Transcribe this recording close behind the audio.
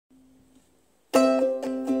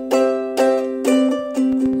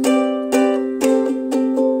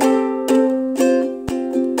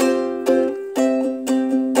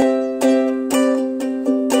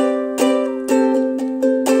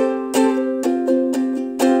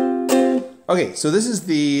Okay, so this is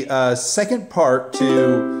the second part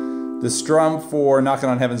to the strum for Knockin'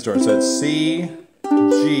 on Heaven's Door. So it's C,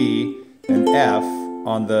 G, and F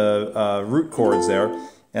on the root chords there.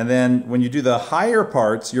 And then when you do the higher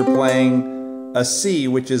parts, you're playing a C,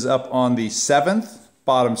 which is up on the 7th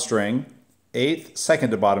bottom string, 8th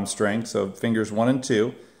second to bottom string, so fingers 1 and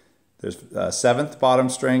 2. There's 7th bottom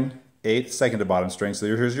string, 8th second to bottom string, so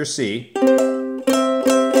here's your C.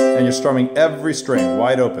 And you're strumming every string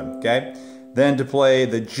wide open, okay? Then to play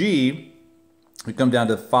the G, we come down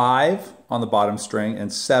to 5 on the bottom string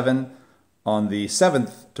and 7 on the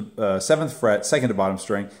 7th fret, second to bottom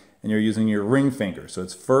string, and you're using your ring finger. So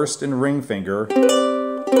it's first and ring finger.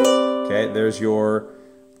 Okay, there's your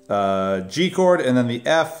G chord, and then the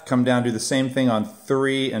F, come down, do the same thing on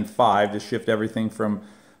 3 and 5 to shift everything from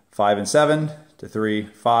 5 and 7 to 3,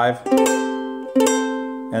 5.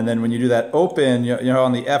 And then when you do that open, you know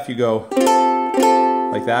on the F you go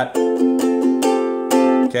like that.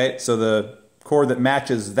 Okay, so the chord that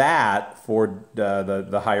matches that for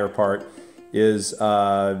the higher part is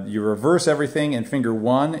you reverse everything, and finger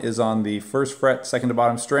 1 is on the 1st fret, second to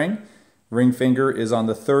bottom string. Ring finger is on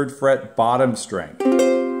the 3rd fret, bottom string.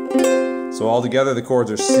 So all together the chords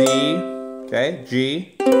are C, okay,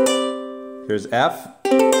 G, here's F,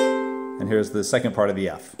 and here's the second part of the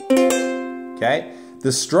F. Okay,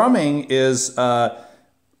 the strumming is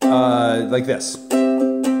like this.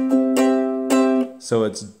 So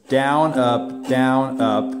it's down, up,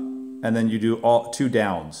 and then you do all 2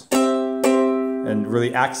 downs. And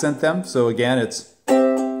really accent them. So again, it's,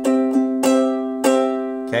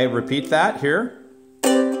 okay, repeat that here.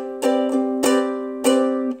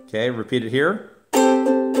 Okay, repeat it here.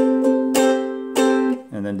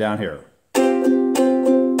 And then down here.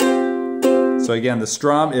 So again, the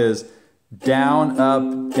strum is down, up,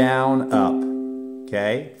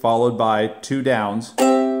 okay, followed by 2 downs.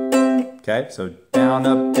 Okay, so down,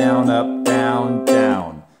 up, down, down,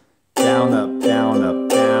 down, down, up, down,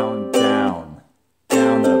 down, down,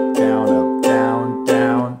 down, up, down,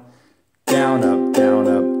 down, down,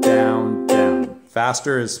 up, down, down.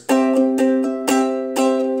 Faster is.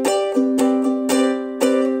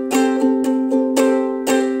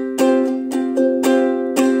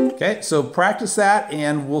 Okay, so practice that,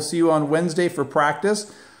 and we'll see you on Wednesday for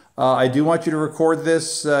practice. I do want you to record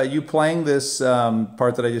this, you playing this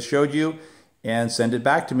part that I just showed you, and send it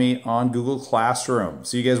back to me on Google Classroom.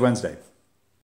 See you guys Wednesday.